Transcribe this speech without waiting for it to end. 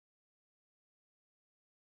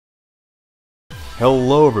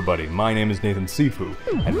Hello everybody, my name is Nathan Sifu,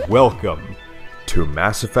 and welcome to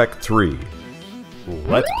Mass Effect 3.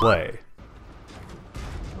 Let's Play.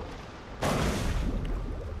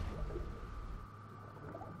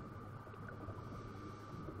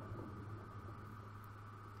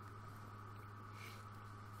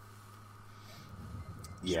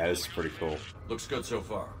 Yeah, this is pretty cool. Looks good so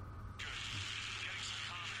far.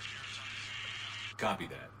 Copy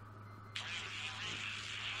that.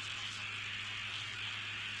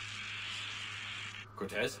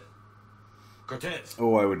 Cortez? Cortez!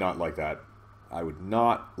 Oh, I would not like that. I would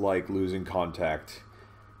not like losing contact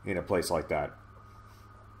in a place like that.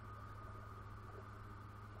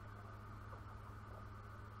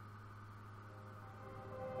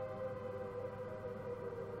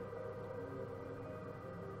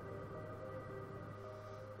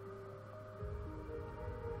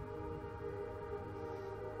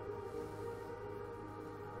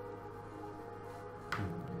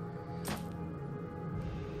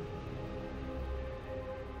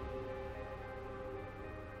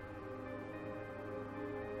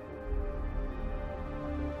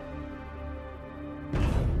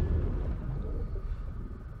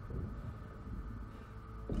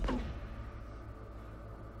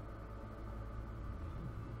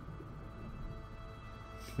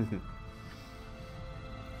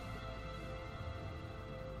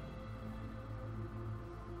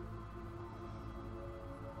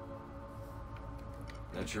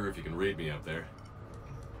 Not sure if you can read me up there.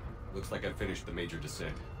 Looks like I finished the major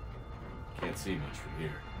descent. Can't see much from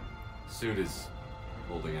here. Suit is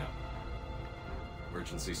holding out.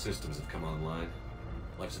 Emergency systems have come online.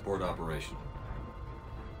 Life support operational.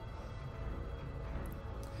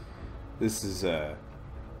 This is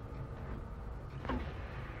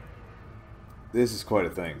quite a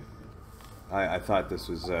thing. I thought this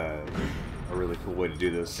was a really cool way to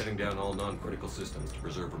do this. Shutting down all non-critical systems to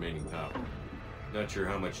preserve remaining power. Not sure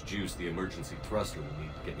how much juice the emergency thruster will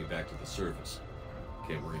need to get me back to the surface.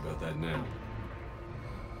 Can't worry about that now.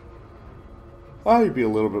 I'd be a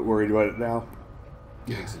little bit worried about it now.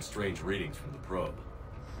 Getting some strange readings from the probe.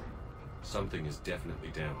 Something is definitely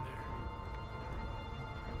down there.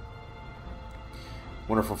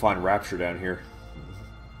 Wonder if we'll find Rapture down here.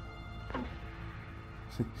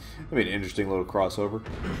 That'd be an interesting little crossover.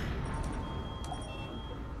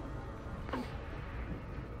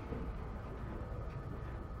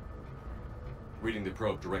 Reading the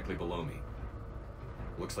probe directly below me.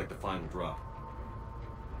 Looks like the final drop.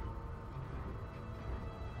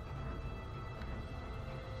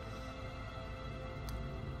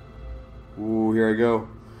 Ooh, here I go.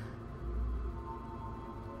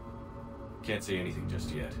 Can't see anything just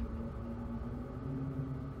yet.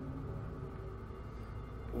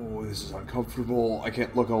 Oh, this is uncomfortable. I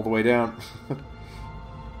can't look all the way down.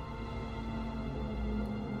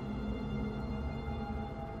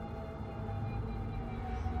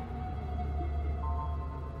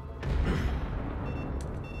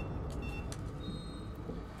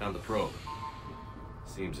 Found the probe.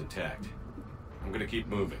 Seems intact. I'm gonna keep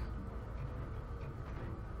moving.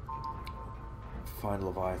 Find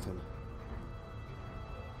Leviathan.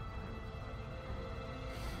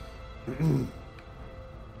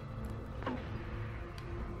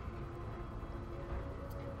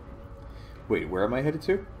 Wait, where am I headed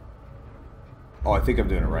to? Oh, I think I'm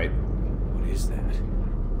doing it right. What is that?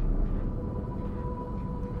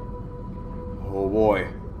 Oh boy.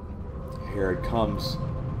 Here it comes.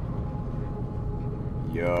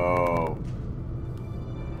 Yo.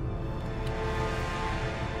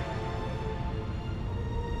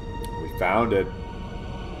 We found it.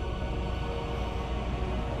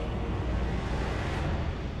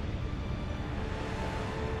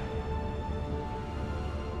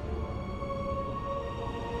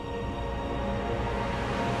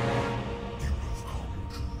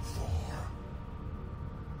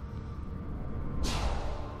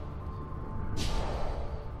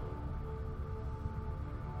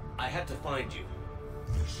 I had to find you.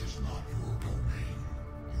 This is not your domain.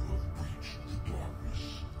 You have breached the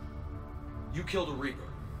darkness. You killed a Reaper.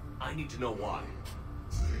 I need to know why.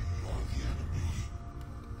 They are the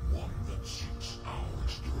enemy. One that seeks our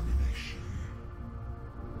extermination.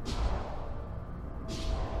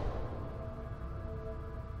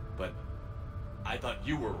 But I thought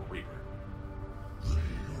you were a Reaper. They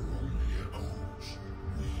are only echoes.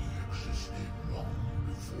 We existed long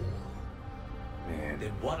before. Man.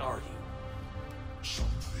 Then what are you?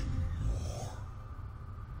 Something more.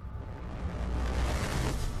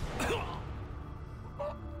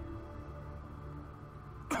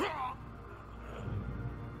 Your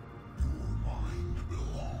mind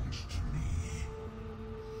belongs to me.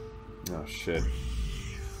 Oh, shit.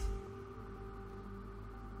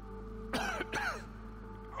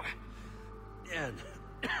 Ian.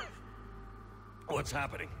 What's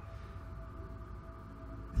happening?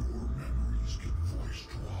 Your memories give voice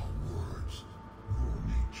to our words. Your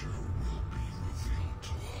nature will be revealed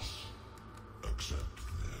to us. Accept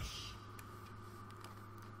this.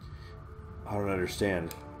 I don't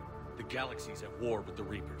understand. The galaxy's at war with the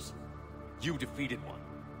Reapers. You defeated one.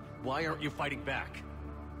 Why aren't you fighting back?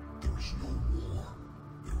 There is no war.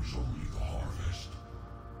 There is only the harvest.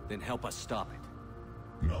 Then help us stop it.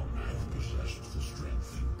 None have possessed the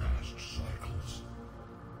strength in past cycles.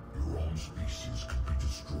 Your own species could be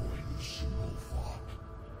destroyed with a single thought.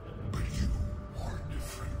 But you are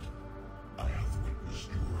different. I have witnessed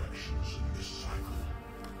your actions in this cycle.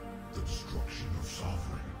 The destruction of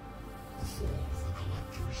Sovereign, the fall of the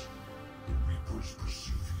Collectors. The Reapers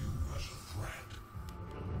perceive you as a threat.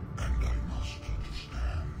 And I must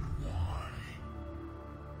understand why.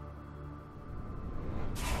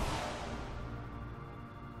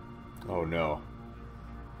 Oh no.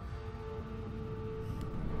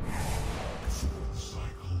 Before the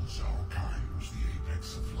cycles, our kind was the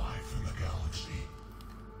apex of life in the galaxy.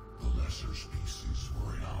 The lesser species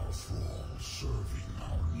were in our thrall, serving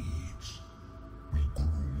our needs. We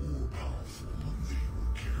grew more powerful than they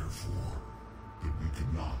were cared for, but we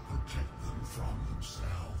could not protect them from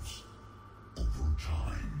themselves. Over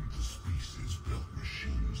time, the species built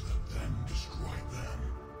machines that then destroyed them.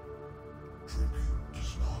 Tribute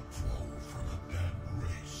does not flow from a dead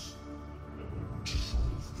race. To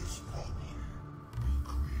solve this problem, we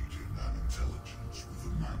created an intelligence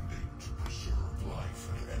with a mandate to preserve life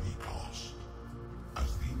at any cost.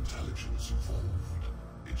 As the intelligence evolved,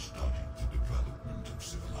 it studied the development of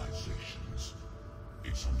civilizations.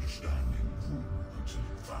 Its understanding grew until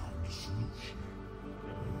it found a solution.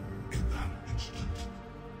 In that instant,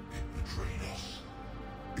 it betrayed us.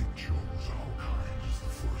 It chose our kind as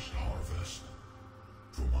the first harvest.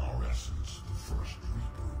 From our essence, the first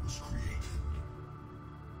Reaper was created.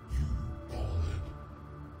 You call it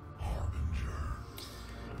Harbinger.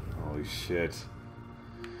 Holy shit.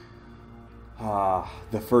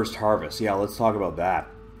 The first harvest. Yeah, let's talk about that.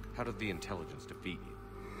 How did the intelligence defeat you?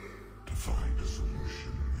 To find a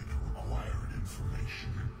solution, it required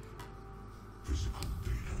information. Physical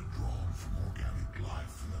data drawn from organic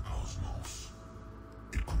life in the cosmos.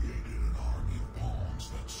 It created an army of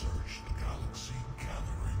pawns that searched the galaxy,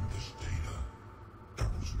 gathering this data.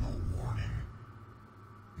 There was no warning.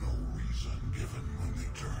 No reason given when they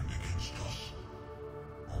turned against us.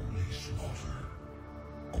 Only slaughter.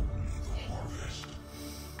 Only the harvest.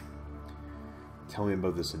 Tell me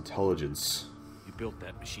about this intelligence. You built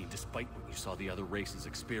that machine despite what you saw the other races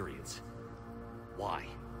experience. Why?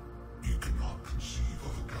 You cannot conceive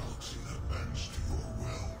of a galaxy that bends to your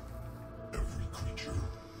will. Every creature,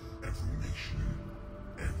 every nation,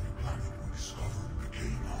 every planet we discovered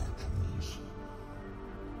became our tools.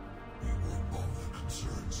 We were above the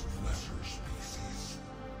concerns of lesser species.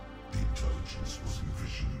 The intelligence was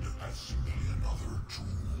envisioned as simply another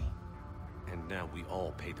tool. And now we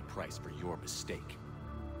all pay the price for your mistake.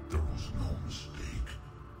 There was no mistake.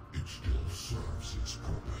 It still serves its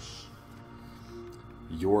purpose.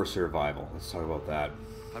 Your survival. Let's talk about that.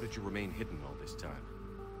 How did you remain hidden all this time?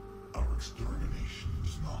 Our extermination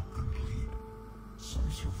is not complete.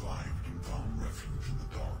 Some survived and found refuge in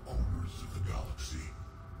the dark corners of the galaxy.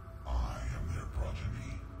 I am their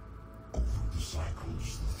progeny. Over the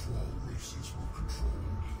cycles, the thrall races were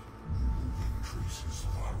controlled, removing traces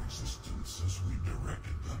of our existence as we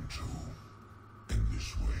directed them to. In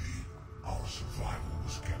this way, our survival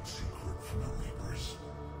was kept secret from the Reapers.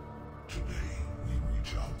 Today, we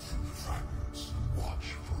reach out through the fragments and watch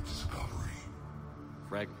for discovery.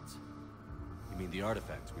 Fragments? You mean the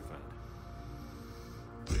artifacts we found?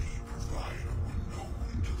 They provide a window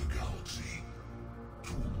into the galaxy.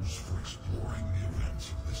 Tools for exploring the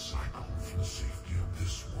events of this cycle from the safety of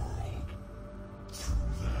this world.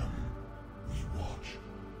 Through them, we watch,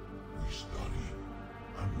 we study,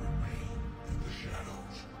 and remain in the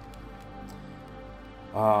shadows.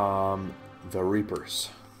 The Reapers.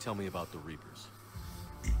 Tell me about the Reapers.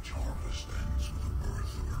 Each harvest ends with the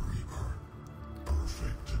birth of a Reaper.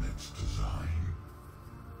 Perfect in its design.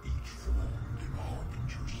 Each formed in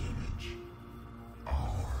Harbinger's image.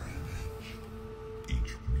 Our image.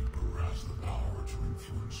 Each Reaper has the power to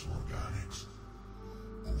influence organics.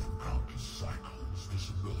 Over countless cycles, this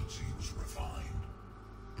ability was refined,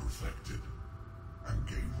 perfected, and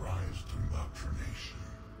gave rise to indoctrination.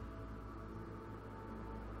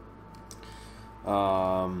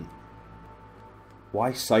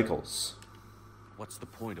 Why cycles? What's the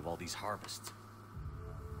point of all these harvests?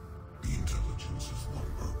 The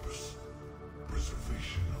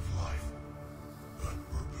preservation of life. That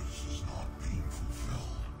purpose is not being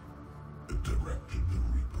fulfilled. It directed the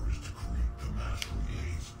Reapers to create the mass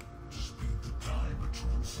relays to speed the time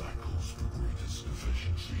between cycles for greatest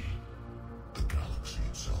efficiency. The galaxy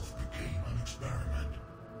itself became an experiment.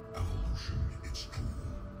 Evolution its tool.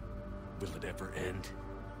 Will it ever end?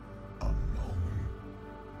 Unknown.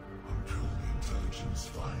 Until the intelligence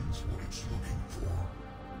finds what it's looking for,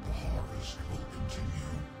 the harvest will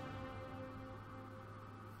continue.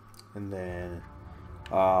 And then,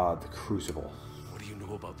 the Crucible. What do you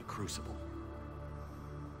know about the Crucible?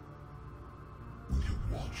 We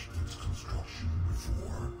have watched its construction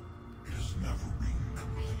before. It has never been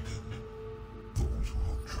completed. Those who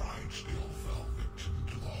have tried still fell victim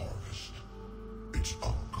to the harvest. Its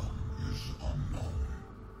outcome is unknown.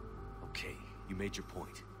 Okay, you made your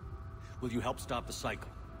point. Will you help stop the cycle?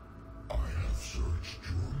 I have searched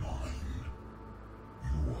your mind.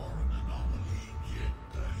 You are an anomaly, yet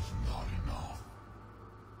that is not enough.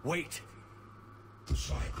 Wait! The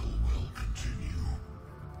cycle will continue.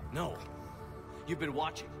 No. You've been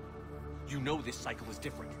watching. You know this cycle is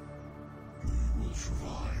different. We will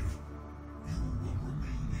survive. You will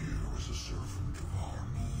remain here as a servant of our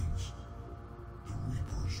needs. The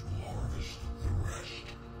Reapers will harvest the rest.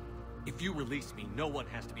 If you release me, no one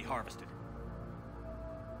has to be harvested.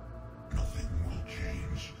 Nothing will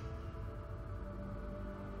change.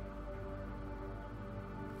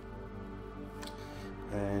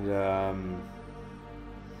 And,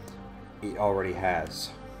 he already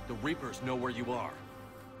has. The Reapers know where you are.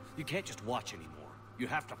 You can't just watch anymore. You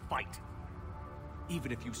have to fight.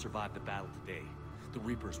 Even if you survive the battle today, the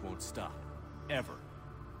Reapers won't stop. Ever.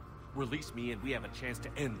 Release me and we have a chance to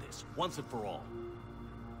end this, once and for all.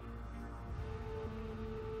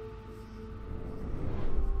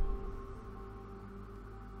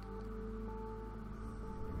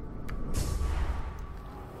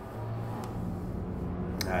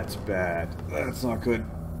 That's bad. That's not good.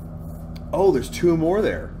 Oh, there's two more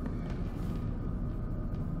there.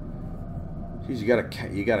 Jeez,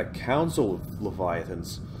 you got a council of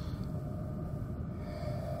Leviathans.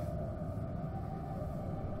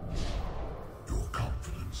 Your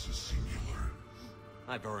confidence is singular.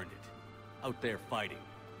 I've earned it. Out there fighting,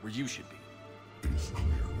 where you should be. It is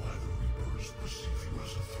clear why the Reapers perceive you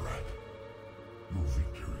as a threat. Your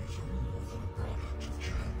victories are more than a product of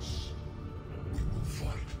chance. We will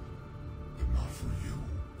fight, but not for you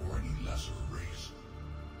or any lesser race.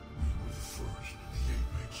 We were the first in the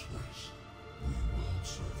Apex race. We will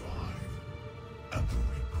survive. And the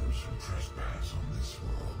Reapers who trespass on this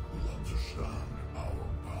world will understand our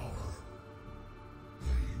power.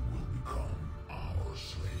 They will become our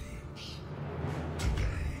slaves.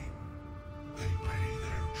 Today, they pay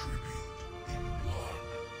their tribute in blood.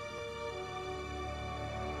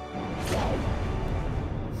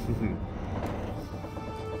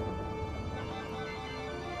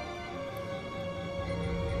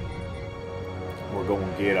 We're going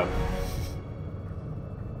to get him.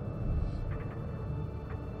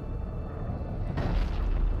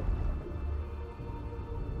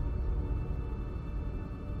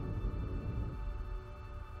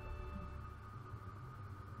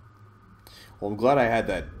 Well, I'm glad I had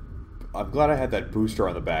that. I'm glad I had that booster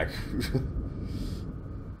on the back.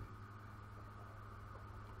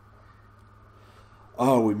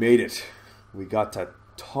 Oh, we made it. We got to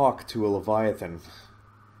talk to a Leviathan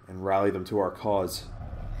and rally them to our cause.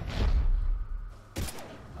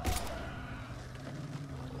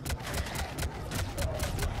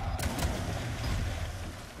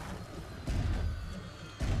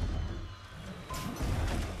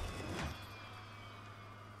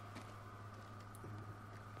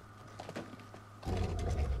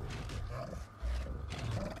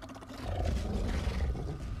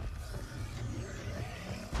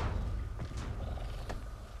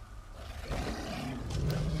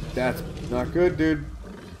 That's not good, dude.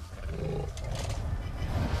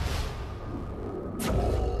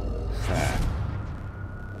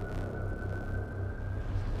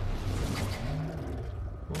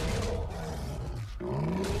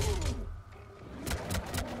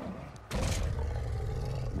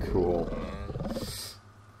 Cool.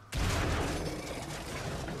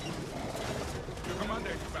 Your commander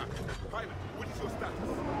is back. Pilot, what is your status?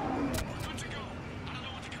 We're good to go. I don't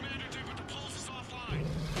know what the commander did, but the pulse is offline.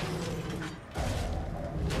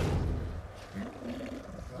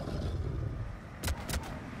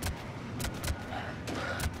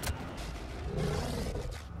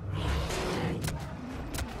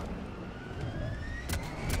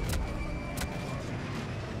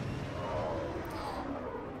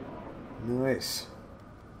 Nice.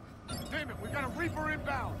 Damn it, we got a Reaper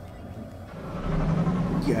inbound.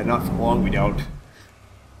 Yeah, not for long we don't.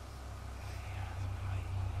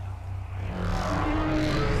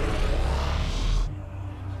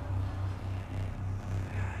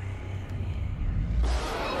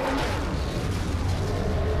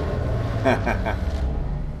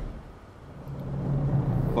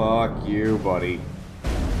 Fuck you, buddy.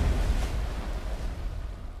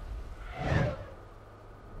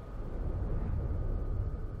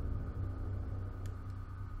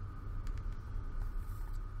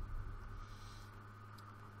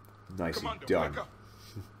 Nicely Commander, done. wake up.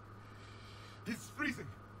 He's freezing.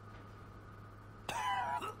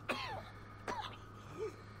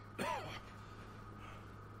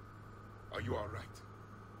 Are you all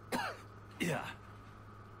right? Yeah.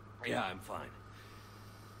 Yeah, I'm fine.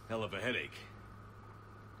 Hell of a headache.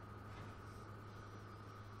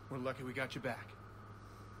 We're lucky we got you back.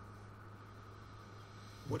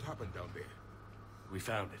 What happened down there? We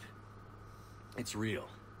found it. It's real.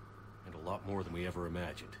 And a lot more than we ever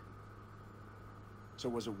imagined. So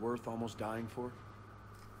was it worth almost dying for?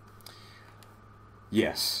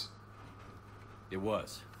 Yes. It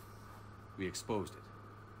was. We exposed it.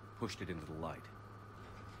 Pushed it into the light.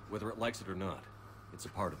 Whether it likes it or not, it's a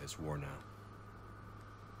part of this war now.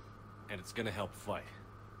 And it's gonna help fight.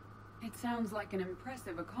 It sounds like an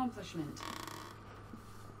impressive accomplishment.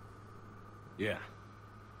 Yeah.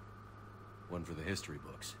 One for the history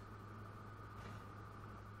books.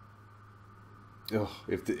 Ugh,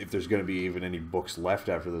 if there's going to be even any books left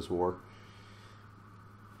after this war.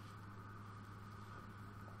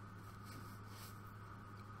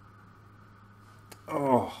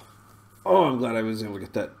 Oh, I'm glad I was able to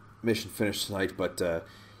get that mission finished tonight, but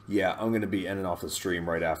yeah, I'm going to be ending off the stream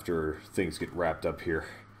right after things get wrapped up here.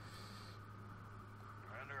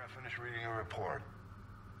 Commander, I finished reading your report.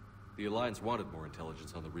 The Alliance wanted more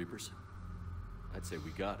intelligence on the Reapers. I'd say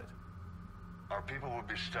we got it. Our people will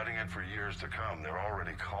be studying it for years to come. They're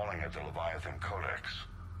already calling it the Leviathan Codex.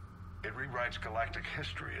 It rewrites galactic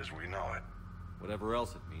history as we know it. Whatever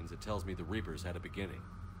else it means, it tells me the Reapers had a beginning.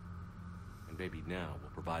 And maybe now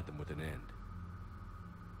we'll provide them with an end.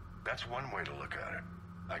 That's one way to look at it.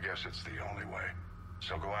 I guess it's the only way.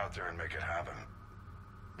 So go out there and make it happen.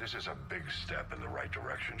 This is a big step in the right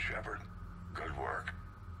direction, Shepard. Good work.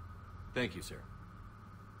 Thank you, sir.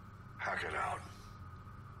 Hack it out.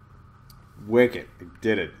 Wicked. I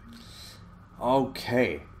did it.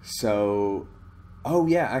 Okay, so... Oh,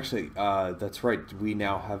 yeah, actually, that's right. We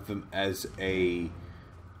now have them as a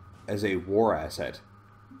war asset.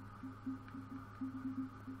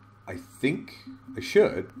 I think I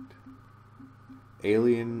should.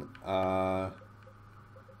 Alien,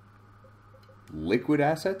 liquid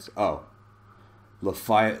assets? Oh.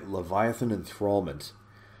 Leviathan enthrallment.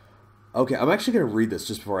 Okay, I'm actually going to read this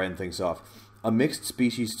just before I end things off. A mixed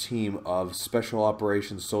species team of special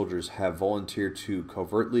operations soldiers have volunteered to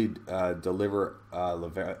covertly deliver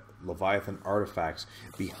Leviathan artifacts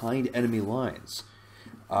behind enemy lines.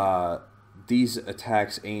 These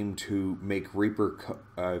attacks aim to make Reaper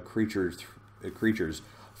creatures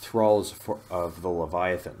thralls of the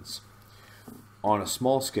Leviathans. On a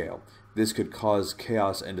small scale, this could cause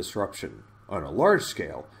chaos and disruption. On a large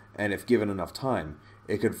scale, and if given enough time,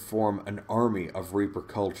 it could form an army of Reaper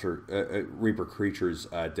creatures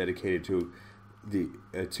dedicated to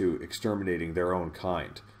exterminating their own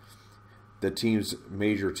kind. The team's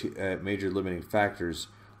major limiting factors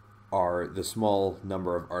are the small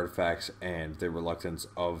number of artifacts and the reluctance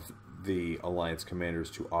of the Alliance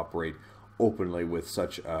commanders to operate openly with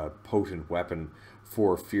such a potent weapon,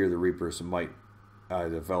 for fear the Reapers might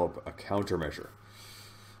develop a countermeasure.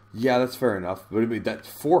 Yeah, that's fair enough. But I mean, that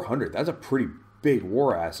 400, that's a pretty big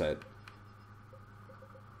war asset.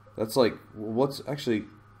 That's like, what's actually...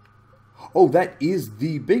 Oh, that is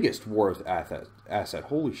the biggest war asset.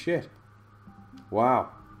 Holy shit. Wow.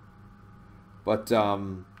 But,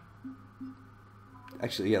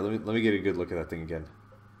 actually, yeah, let me get a good look at that thing again.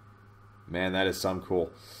 Man, that is some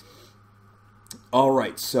cool.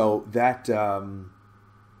 Alright, so that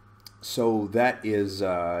is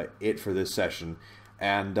it for this session.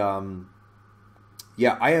 And,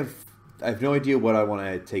 yeah, I have no idea what I want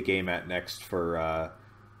to take aim at next for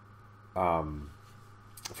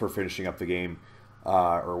finishing up the game,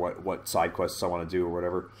 or what side quests I want to do or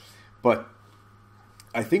whatever. But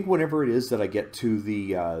I think whenever it is that I get to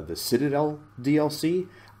the Citadel DLC,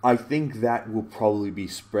 I think that will probably be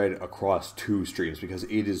spread across 2 streams, because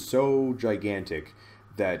it is so gigantic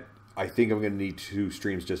that I think I'm going to need 2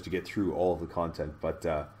 streams just to get through all of the content. But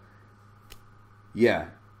yeah,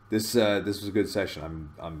 this was a good session.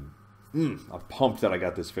 I'm pumped that I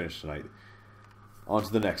got this finished tonight. On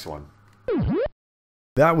to the next one.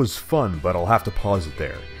 That was fun, but I'll have to pause it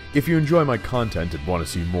there. If you enjoy my content and want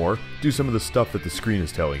to see more, do some of the stuff that the screen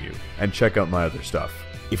is telling you, and check out my other stuff.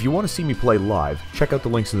 If you want to see me play live, check out the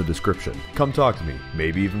links in the description. Come talk to me,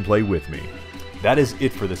 maybe even play with me. That is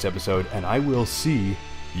it for this episode, and I will see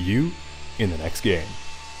you in the next game.